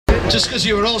Just because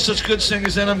you were all such good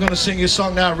singers, then I'm going to sing you a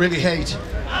song now I really hate.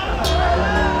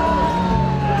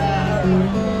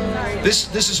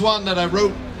 This is one that I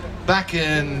wrote back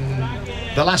in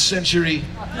the last century.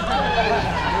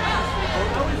 I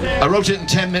wrote it in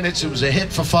 10 minutes. It was a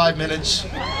hit for 5 minutes.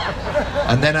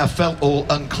 And then I felt all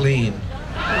unclean,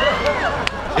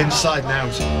 inside and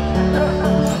out.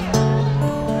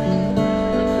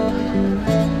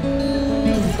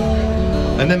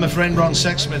 And then my friend Ron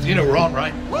Sexsmith, you know Ron,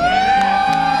 right?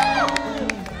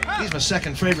 He's my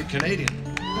second favorite Canadian. He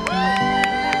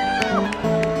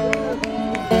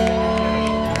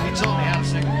taught me how to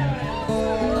sing.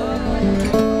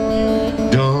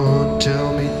 Don't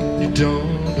tell me you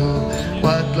don't know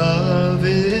what love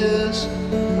is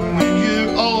when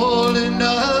you're old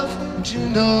enough to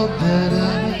know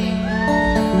better.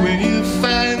 When you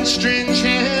find strange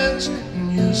hands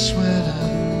in your sweater.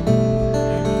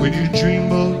 When your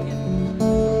dreamboat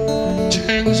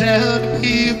turns out to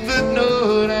be the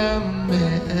note, I'm a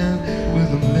man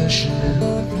with a mission,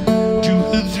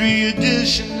 2 or 3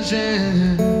 editions,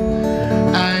 and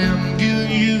I am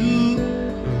giving you a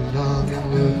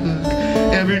longing look.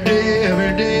 Every day,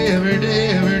 every day, every day,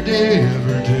 every day,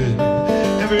 every day,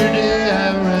 every day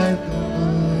I write the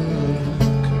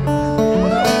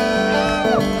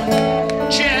book.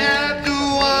 Chapter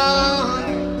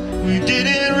 1, we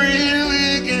didn't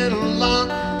really get along.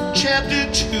 Chapter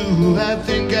 2, I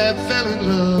think I fell in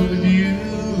love with you.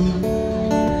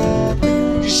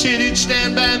 You said you'd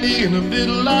stand by me in the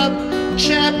middle of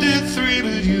chapter 3,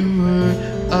 but you were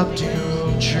up to your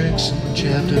own tricks in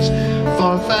chapters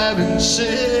 4, 5, and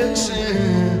 6.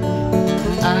 And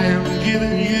I am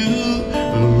giving you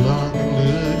a longing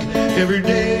look. Every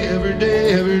day, every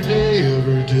day, every day,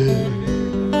 every day,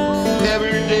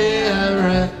 every day I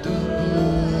write the book.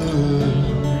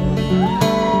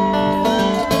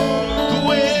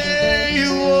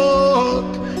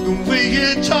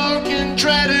 Talk and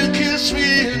try to kiss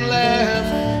me and laugh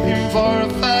in 4 or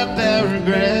 5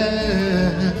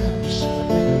 paragraphs.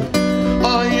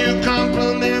 All your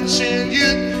compliments and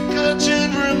your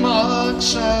cutting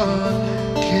remarks are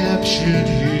captured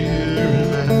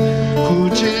here in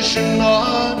quotation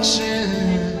marks,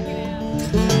 and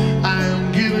I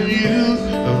am giving you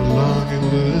a longing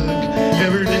look.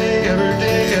 Every day, every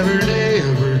day, every day,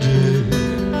 every day,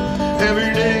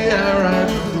 every day I write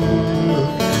the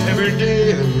book. Every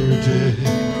day, every day,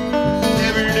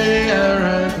 every day I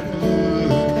write the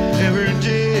book. Every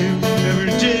day,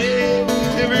 every day,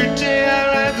 every day I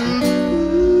write the book.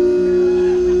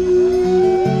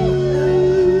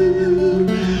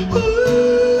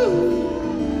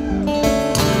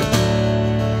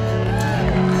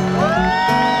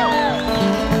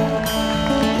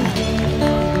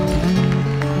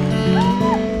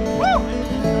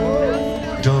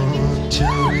 Don't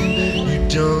tell me you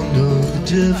don't know the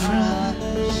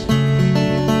difference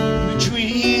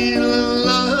between a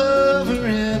lover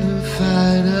and a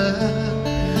fighter,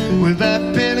 without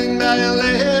penning my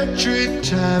electric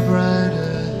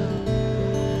typewriter.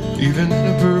 Even in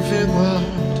a perfect world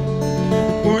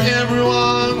where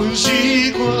everyone was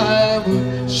equal, I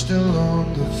would still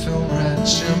own the film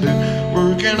rights and be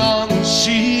working on the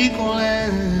sequel.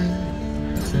 And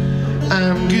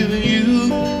I'm giving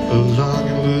you a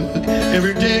longing look.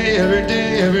 Every day, every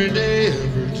day, every day,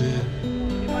 every day,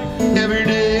 every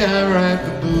day I write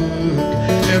the book.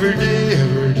 Every day,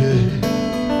 every day,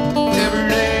 every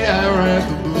day I write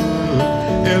the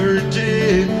book. Every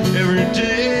day, every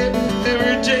day,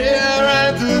 every day I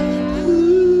write the book.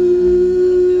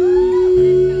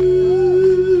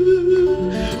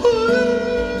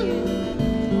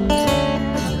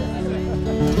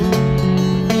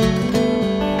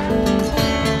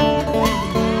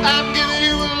 I'm giving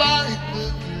you a longing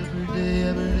look. Every day,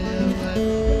 every day I write.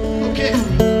 Okay,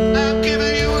 I'm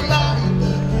giving you a longing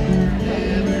look. Every day,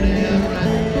 every day I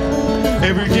write.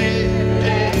 Every day.